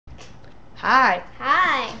Hi.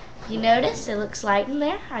 Hi. You notice it looks light in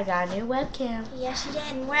there? I got a new webcam. Yeah, she did,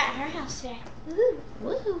 and we're at her house today. Woo.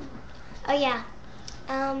 Woo. Oh yeah.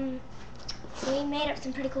 So we made up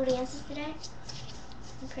some pretty cool dances today.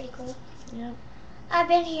 Pretty cool. Yep. I've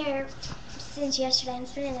been here since yesterday. I'm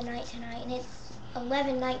spending the night tonight, and it's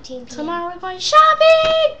 11:19 p.m. Tomorrow we're going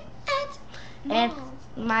shopping. At And mall.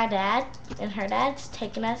 my dad and her dad's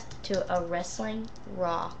taking us to a wrestling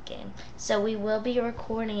Raw game. So we will be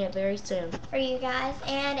recording it very soon. For you guys,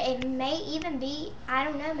 and it may even be, I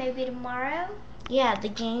don't know, maybe tomorrow. Yeah, the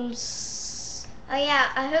game's... Oh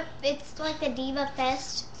yeah, I hope it's like the Diva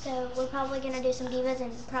Fest, so we're probably going to do some divas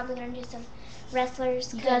and probably going to do some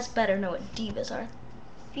wrestlers. You guys better know what divas are.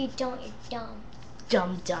 If you don't, you're dumb.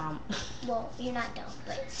 Dumb. Well, you're not dumb,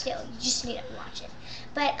 but still, you just need to watch it.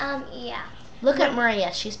 But, yeah. Look at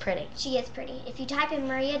Maria, she's pretty. She is pretty. If you type in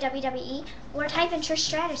Maria WWE or type in Trish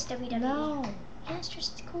Stratus WWE. No. Yes,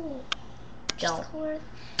 Trish is cool. Don't. Cool.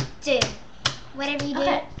 Dude, whatever you do.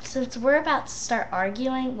 Okay, since we're about to start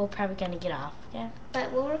arguing, we're probably going to get off, yeah?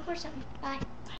 But we'll record something. Bye.